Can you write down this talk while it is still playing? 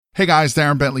Hey guys,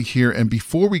 Darren Bentley here, and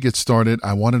before we get started,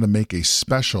 I wanted to make a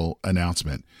special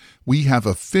announcement. We have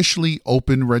officially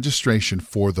opened registration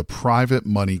for the Private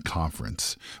Money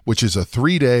Conference, which is a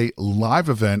 3-day live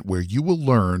event where you will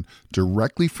learn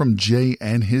directly from Jay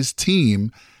and his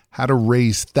team how to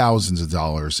raise thousands of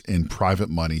dollars in private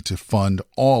money to fund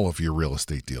all of your real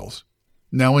estate deals.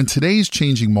 Now, in today's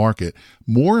changing market,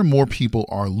 more and more people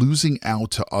are losing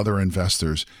out to other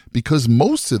investors because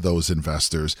most of those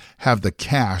investors have the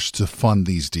cash to fund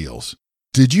these deals.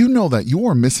 Did you know that you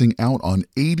are missing out on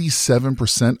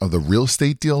 87% of the real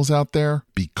estate deals out there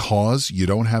because you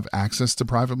don't have access to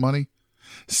private money?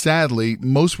 Sadly,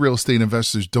 most real estate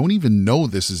investors don't even know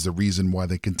this is the reason why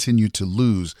they continue to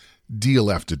lose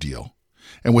deal after deal.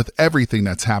 And with everything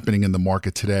that's happening in the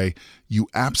market today, you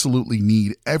absolutely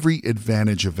need every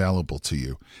advantage available to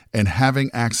you. And having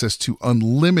access to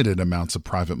unlimited amounts of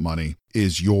private money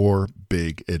is your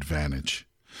big advantage.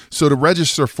 So to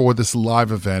register for this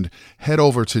live event, head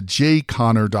over to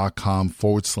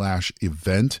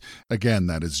jayconner.com/event. Again,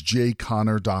 that is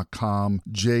jayconner.com,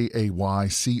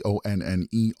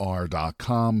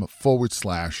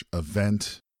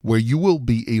 jayconner.com/event, where you will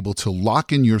be able to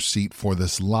lock in your seat for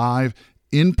this live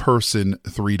in-person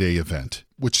 3-day event,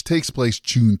 which takes place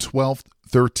June 12th,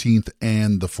 13th,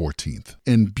 and the 14th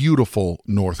in beautiful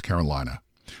North Carolina.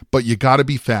 But you got to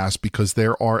be fast because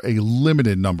there are a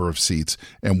limited number of seats,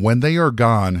 and when they are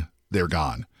gone, they're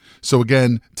gone. So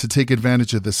again, to take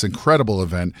advantage of this incredible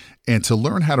event and to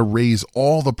learn how to raise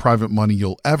all the private money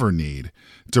you'll ever need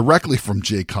directly from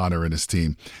Jay Conner and his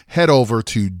team, head over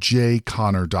to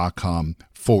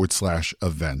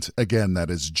jayconner.com/event. Again,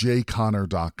 that is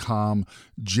jayconner.com,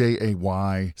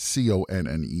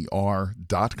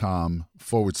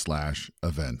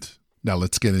 jayconner.com/event. Now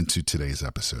let's get into today's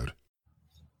episode.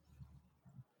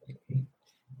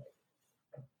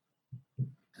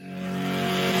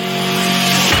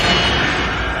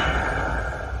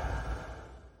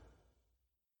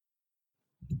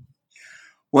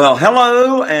 Well,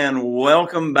 hello and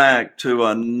welcome back to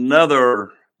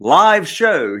another live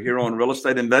show here on Real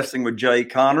Estate Investing with Jay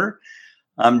Conner.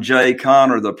 I'm Jay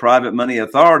Conner, the Private Money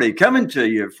Authority, coming to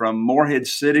you from Morehead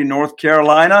City, North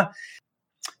Carolina.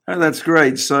 Oh, that's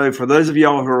great. So for those of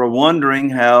y'all who are wondering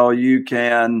how you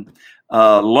can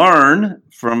learn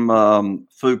from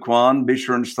Fuquan, be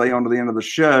sure and stay on to the end of the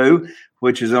show,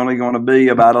 which is only going to be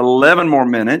about 11 more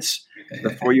minutes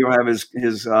before you have his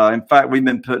in fact, we've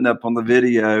been putting up on the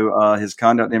video his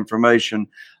contact information.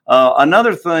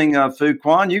 Another thing,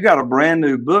 Fuquan, you got a brand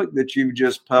new book that you've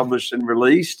just published and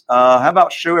released. How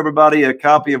about show everybody a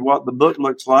copy of what the book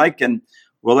looks like, and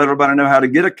we'll let everybody know how to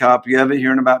get a copy of it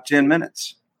here in about 10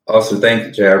 minutes. Awesome. Thank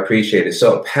you, Jay. I appreciate it.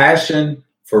 So Passion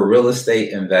for Real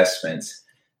Estate Investments.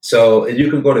 So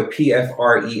you can go to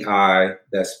PFREI,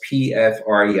 that's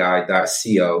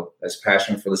PFREI.co. That's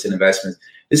Passion for Real Estate Investments.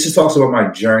 This just talks about my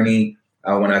journey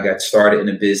when I got started in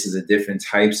the business, the different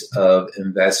types of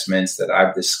investments that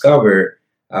I've discovered,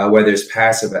 whether it's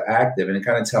passive or active, and it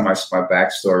kind of tell my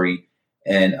backstory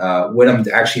and what I'm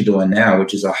actually doing now,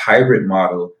 which is a hybrid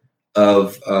model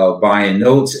of buying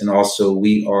notes. And also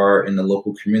we are in the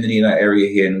local community in our area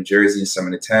here in New Jersey and some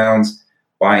of the towns,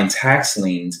 buying tax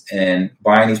liens and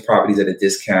buying these properties at a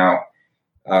discount.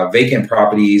 Vacant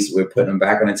properties, we're putting them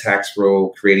back on the tax roll,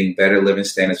 creating better living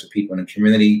standards for people in the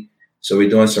community. So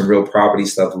we're doing some real property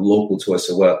stuff local to us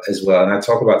as well. And I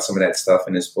talk about some of that stuff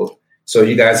in this book. So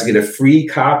you guys get a free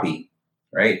copy,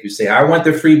 right? If you say, I want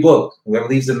the free book, whoever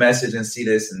leaves a message and see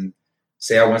this and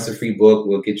say, I want the free book,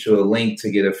 we'll get you a link to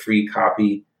get a free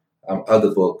copy of the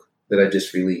book that I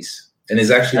just released. And it's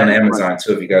actually on Amazon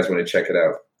too, if you guys want to check it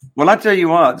out. Well, I tell you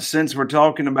what, since we're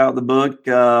talking about the book,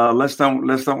 let's don't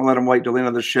let them wait till the end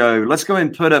of the show. Let's go ahead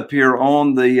and put up here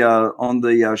on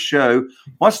the show.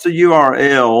 What's the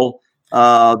URL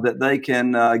that they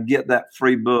can get that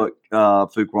free book,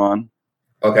 Fuquan?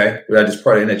 Okay, did I just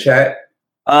put it in the chat?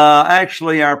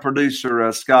 Actually, our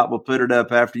producer Scott will put it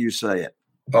up after you say it.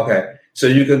 Okay, so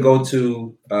you can go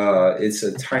to it's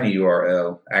a tiny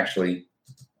URL actually.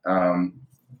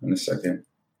 In a second.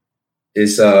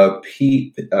 It's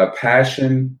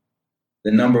Passion,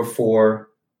 the number 4,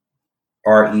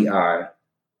 REI.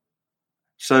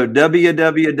 So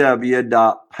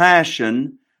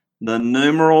www.passion, the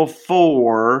numeral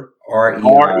 4,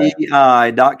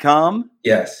 REI.com?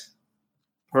 Yes.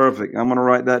 Perfect. I'm going to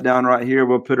write that down right here.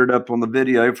 We'll put it up on the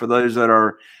video for those that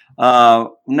are.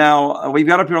 Now, we've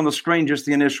got up here on the screen just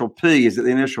the initial P. Is it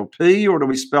the initial P, or do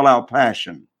we spell out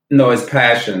passion? No, it's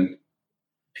Passion.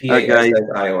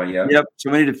 P-A-S-S-I-O-N, yeah. Yep. So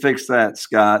we need to fix that,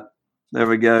 Scott. There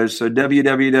we go. So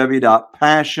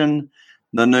www.passion,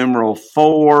 the numeral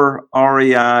 4,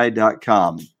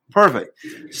 REI.com. Perfect.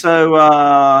 So,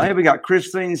 hey, we got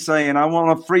Christine saying, I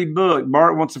want a free book.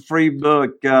 Bart wants a free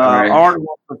book. Right. Art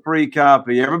wants a free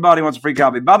copy. Everybody wants a free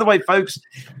copy. By the way, folks,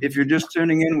 if you're just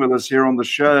tuning in with us here on the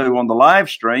show, on the live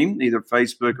stream, either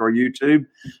Facebook or YouTube,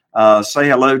 say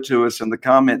hello to us in the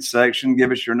comments section.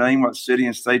 Give us your name, what city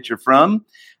and state you're from,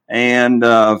 and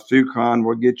Fuquan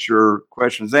will get your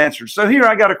questions answered. So here,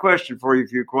 I got a question for you,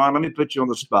 Fuquan. Let me put you on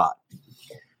the spot.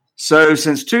 So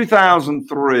since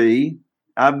 2003,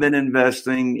 I've been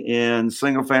investing in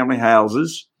single-family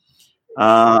houses.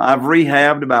 I've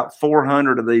rehabbed about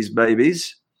 400 of these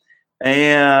babies.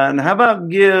 And how about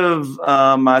give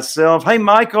myself, hey,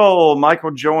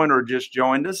 Michael Joyner just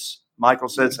joined us. Michael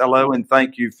says hello and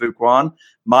thank you, Fuquan.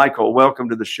 Michael, welcome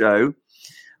to the show.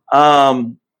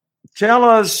 Tell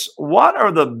us, what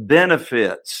are the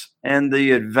benefits and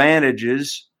the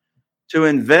advantages to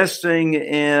investing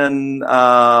in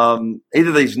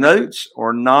either these notes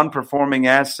or non-performing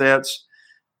assets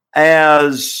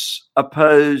as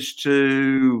opposed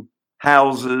to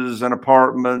houses and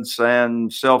apartments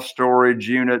and self-storage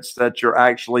units that you're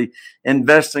actually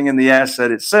investing in the asset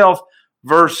itself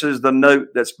versus the note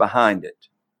that's behind it?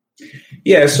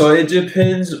 Yeah, so it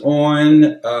depends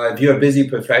on if you're a busy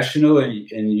professional and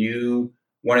you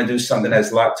want to do something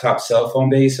that's laptop cell phone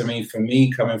based. I mean, for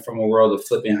me, coming from a world of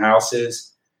flipping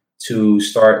houses to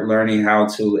start learning how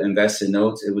to invest in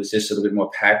notes, it was just a little bit more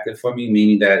passive for me,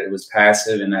 meaning that it was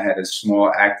passive and I had a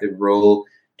small active role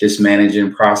just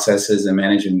managing processes and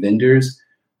managing vendors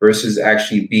versus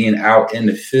actually being out in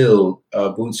the field,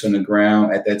 boots on the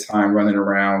ground at that time, running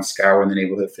around, scouring the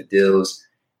neighborhood for deals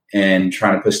and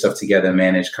trying to put stuff together and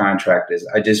manage contractors.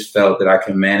 I just felt that I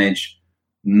can manage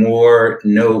more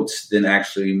notes than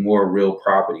actually more real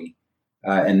property.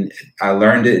 And I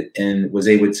learned it and was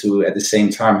able to, at the same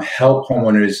time, help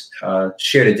homeowners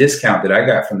share the discount that I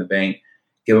got from the bank,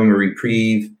 give them a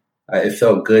reprieve. It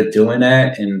felt good doing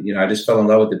that. And, I just fell in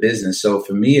love with the business. So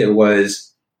for me, it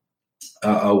was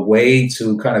a way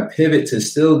to kind of pivot to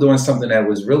still doing something that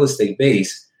was real estate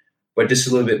based, but just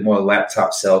a little bit more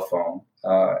laptop cell phone.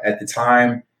 At the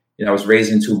time, I was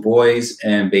raising two boys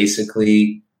and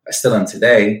basically I still am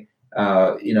today.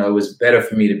 It was better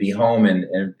for me to be home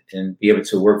and be able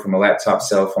to work from a laptop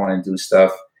cell phone and do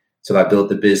stuff. So I built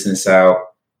the business out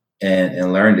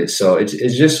and learned it. So it's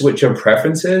just what your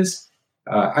preference is.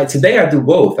 Today I do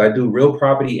both. I do real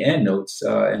property and notes.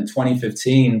 In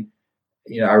 2015,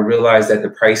 I realized that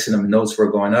the pricing of notes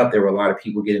were going up. There were a lot of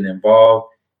people getting involved.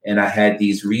 And I had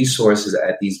these resources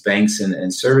at these banks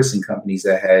and servicing companies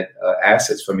that had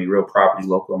assets for me, real property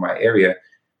local in my area.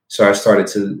 So I started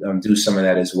to do some of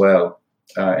that as well.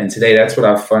 And today, that's what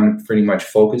our fund pretty much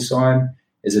focus on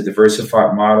is a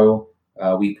diversified model.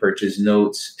 We purchase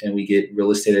notes and we get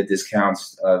real estate at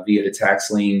discounts via the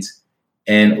tax liens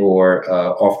and or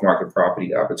off-market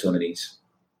property opportunities.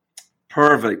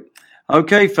 Perfect.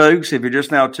 Okay, folks, if you're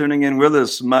just now tuning in with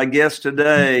us, my guest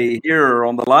today here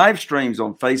on the live streams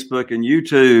on Facebook and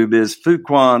YouTube is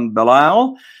Fuquan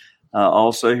Bilal.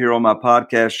 Also here on my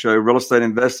podcast show, Real Estate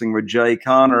Investing with Jay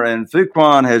Conner. And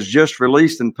Fuquan has just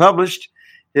released and published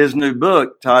his new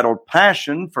book titled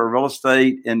Passion for Real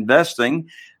Estate Investing.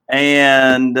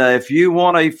 And if you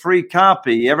want a free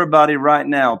copy, everybody right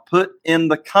now, put in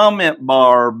the comment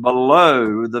bar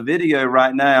below the video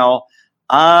right now,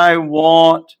 I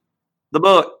want the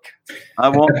book. I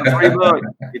want the free book.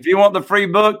 If you want the free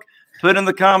book, put in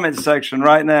the comments section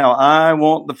right now, I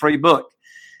want the free book.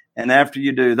 And after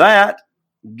you do that,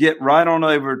 get right on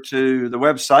over to the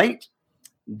website,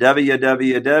 and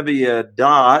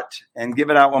give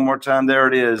it out one more time. There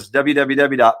it is,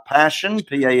 www.passion,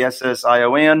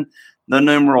 PASSION, the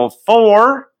numeral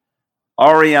 4,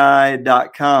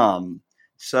 REI.com.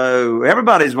 So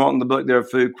everybody's wanting the book there,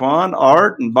 Fuquan,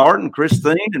 Art and Bart and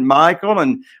Christine and Michael,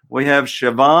 and we have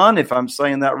Siobhan, if I'm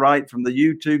saying that right, from the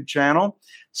YouTube channel.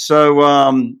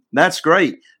 So that's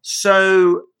great.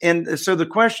 So the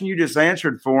question you just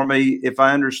answered for me, if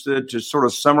I understood, to sort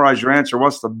of summarize your answer,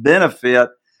 what's the benefit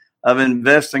of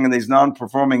investing in these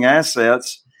non-performing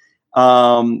assets?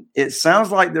 It sounds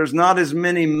like there's not as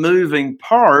many moving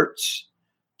parts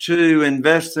to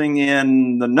investing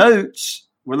in the notes,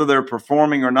 whether they're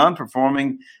performing or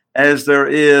non-performing, as there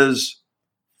is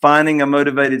finding a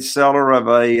motivated seller of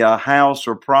a house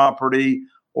or property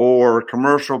or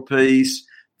commercial piece,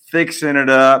 fixing it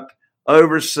up,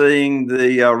 overseeing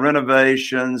the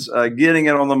renovations, getting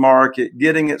it on the market,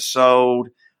 getting it sold,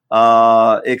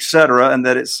 et cetera, and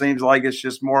that it seems like it's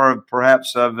just more of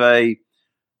perhaps of a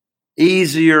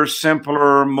easier,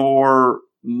 simpler, more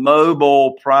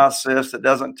mobile process that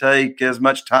doesn't take as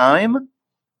much time?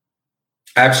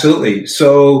 Absolutely.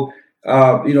 So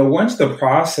Once the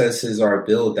processes are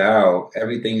built out,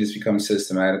 everything just becomes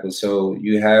systematical. So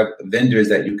you have vendors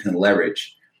that you can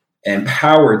leverage, and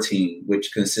power team,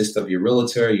 which consists of your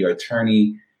realtor, your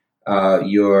attorney,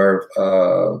 your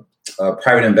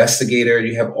private investigator.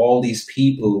 You have all these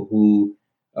people who,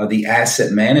 the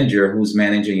asset manager who's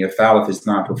managing your file if it's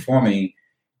not performing,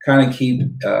 kind of keep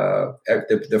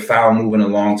the file moving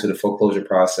along to the foreclosure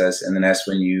process, and then that's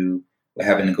when you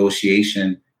have a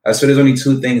negotiation. So there's only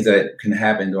two things that can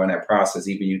happen during that process.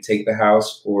 Either you take the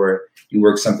house or you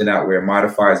work something out where it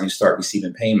modifies and you start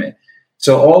receiving payment.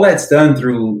 So all that's done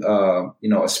through, a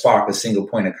SPOC, a single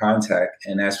point of contact.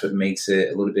 And that's what makes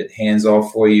it a little bit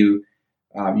hands-off for you.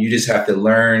 You just have to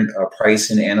learn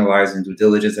pricing, analyzing, due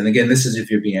diligence. And again, this is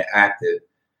if you're being active.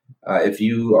 If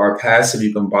you are passive,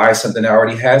 you can buy something that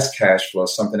already has cash flow,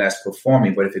 something that's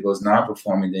performing. But if it goes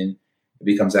non-performing, then it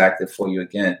becomes active for you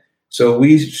again. So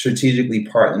we strategically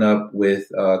partner up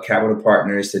with capital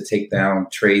partners to take down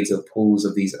trades of pools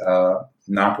of these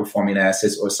non-performing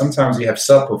assets, or sometimes you have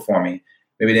sub-performing.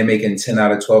 Maybe they're making 10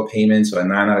 out of 12 payments or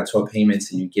 9 out of 12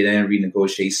 payments, and you get in,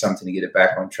 renegotiate something to get it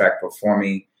back on track,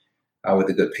 performing with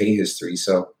a good pay history.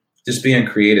 So just being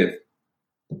creative.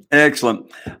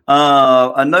 Excellent.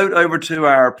 A note over to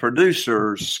our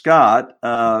producer, Scott.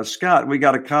 Scott, we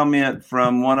got a comment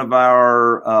from one of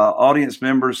our audience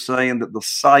members saying that the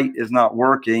site is not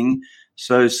working.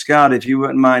 So, Scott, if you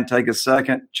wouldn't mind, take a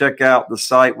second, check out the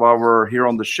site while we're here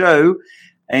on the show.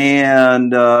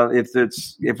 And if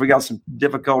we got some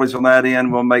difficulties on that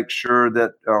end, we'll make sure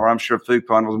that, or I'm sure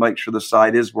Fuquan will make sure the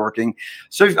site is working.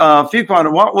 So,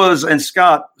 Fuquan, what was, and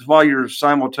Scott, while you're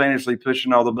simultaneously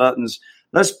pushing all the buttons,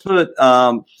 let's put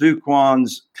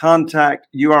Fuquan's contact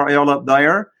URL up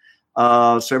there,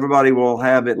 so everybody will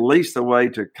have at least a way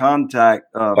to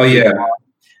contact. Fuquan.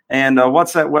 And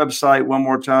what's that website? One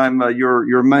more time.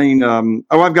 Your main.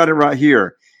 I've got it right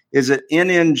here. Is it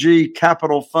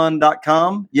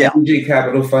nngcapitalfund.com? Yeah,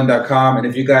 nngcapitalfund.com. And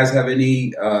if you guys have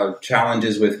any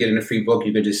challenges with getting a free book,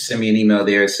 you can just send me an email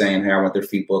there saying, "Hey, I want the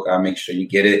free book." I'll make sure you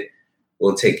get it.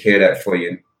 We'll take care of that for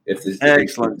you.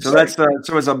 Excellent. So that's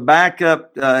so as a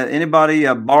backup, anybody,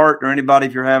 Bart or anybody,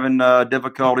 if you're having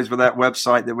difficulties with that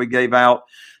website that we gave out,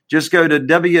 just go to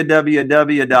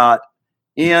www.nn,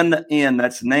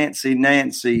 that's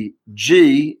Nancy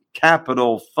G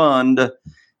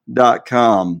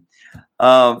capitalfund.com.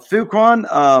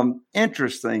 Fuquan,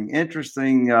 interesting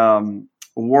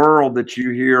world that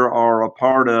you here are a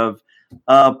part of.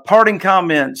 Parting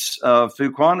comments,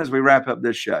 Fuquan, as we wrap up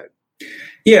this show.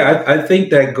 Yeah, I think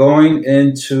that going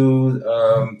into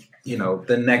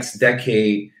the next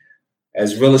decade,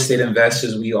 as real estate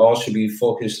investors, we all should be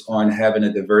focused on having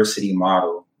a diversity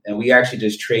model. And we actually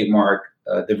just trademarked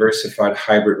diversified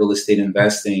hybrid real estate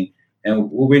investing. And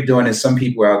what we're doing is, some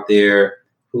people out there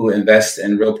who invest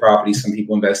in real property, some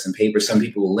people invest in paper, some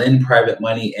people lend private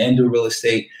money and do real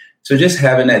estate. So just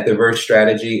having that diverse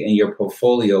strategy in your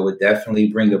portfolio would definitely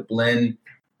bring a blend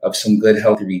of some good,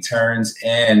 healthy returns,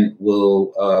 and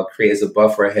will create as a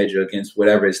buffer, a hedge against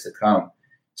whatever is to come.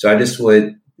 So I just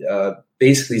would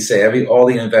basically say all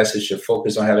the investors should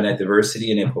focus on having that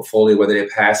diversity in their portfolio, whether they're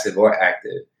passive or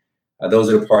active. Those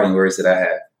are the parting words that I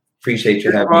have. Appreciate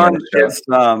you having me on the show.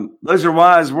 Those are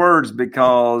wise words,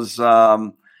 because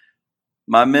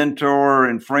my mentor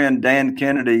and friend Dan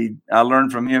Kennedy, I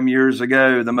learned from him years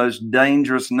ago, the most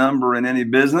dangerous number in any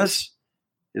business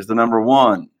is the number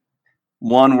one.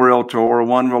 One realtor,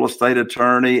 one real estate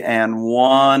attorney, and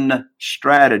one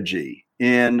strategy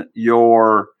in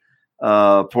your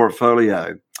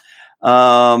portfolio.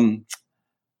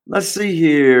 Let's see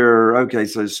here. Okay,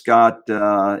 so Scott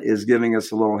is giving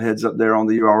us a little heads up there on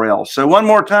the URL. So one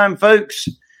more time, folks,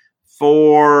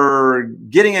 for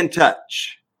getting in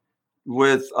touch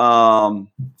with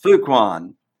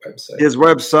Fuquan, his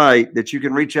website, that you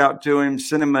can reach out to him,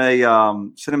 send him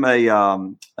an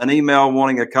email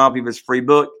wanting a copy of his free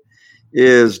book,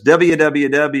 is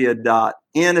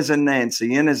www.N as in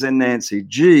Nancy,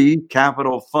 G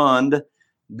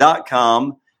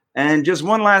capitalfund.com. And just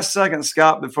one last second,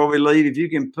 Scott, before we leave, if you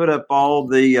can put up all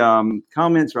the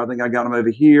comments, or I think I got them over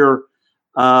here.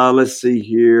 Let's see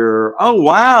here. Oh,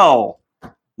 wow.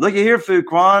 Look at here,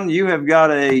 Fuquan. You have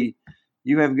got a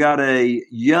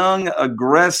young,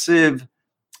 aggressive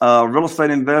real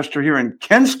estate investor here in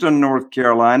Kinston, North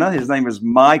Carolina. His name is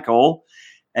Michael,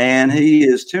 and he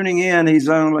is tuning in. He's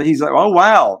like, oh,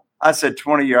 wow. I said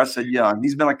 20 years. I said young.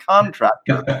 He's been a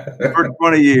contractor for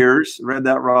 20 years. Read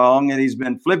that wrong. And he's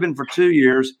been flipping for 2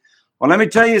 years. Well, let me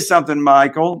tell you something,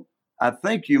 Michael. I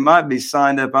think you might be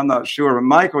signed up. I'm not sure. But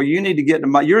Michael, you need to get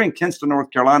to you're in Kinston,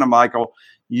 North Carolina, Michael.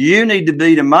 You need to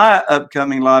be to my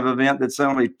upcoming live event that's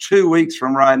only 2 weeks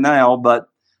from right now. But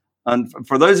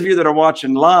for those of you that are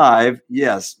watching live,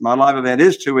 yes, my live event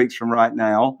is 2 weeks from right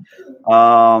now,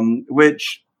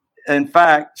 which, in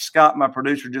fact, Scott, my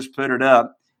producer, just put it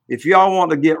up. If y'all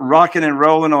want to get rocking and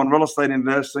rolling on real estate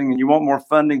investing and you want more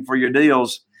funding for your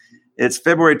deals, it's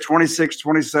February 26th,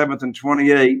 27th, and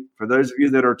 28th. For those of you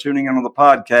that are tuning in on the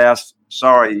podcast,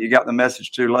 sorry, you got the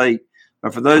message too late.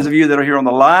 But for those of you that are here on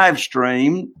the live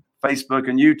stream, Facebook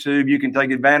and YouTube, you can take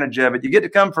advantage of it. You get to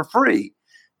come for free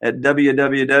at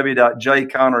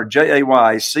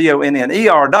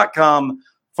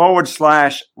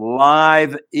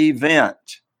www.jayconner.com/live event.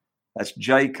 That's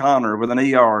Jay Conner with an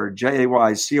ER,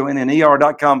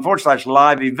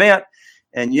 JAYCONNER.com/live event.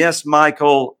 And yes,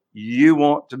 Michael, you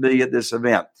want to be at this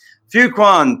event.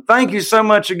 Fuquan, thank you so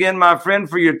much again, my friend,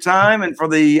 for your time and for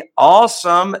the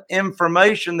awesome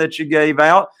information that you gave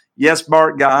out. Yes,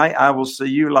 Bart Guy, I will see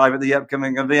you live at the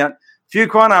upcoming event.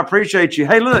 Fuquan, I appreciate you.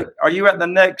 Hey, look, are you at the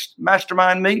next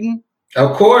mastermind meeting?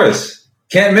 Of course.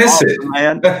 Can't miss it.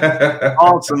 Man.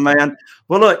 Awesome, man.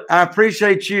 Well, look, I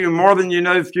appreciate you more than you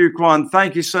know, Fuquan.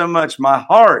 Thank you so much. My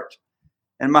heart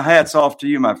and my hat's off to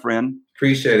you, my friend.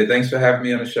 Appreciate it. Thanks for having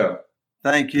me on the show.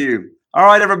 Thank you. All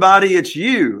right, everybody, it's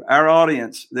you, our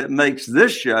audience, that makes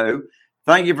this show.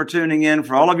 Thank you for tuning in.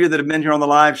 For all of you that have been here on the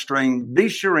live stream, be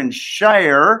sure and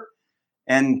share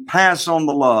and pass on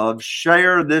the love.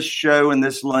 Share this show and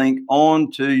this link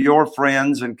on to your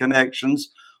friends and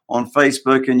connections on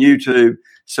Facebook and YouTube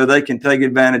so they can take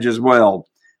advantage as well.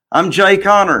 I'm Jay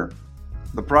Conner,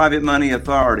 the Private Money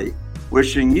Authority,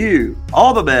 wishing you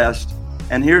all the best.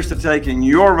 And here's to taking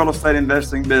your real estate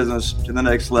investing business to the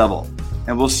next level.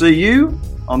 And we'll see you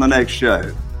on the next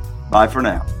show. Bye for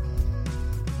now.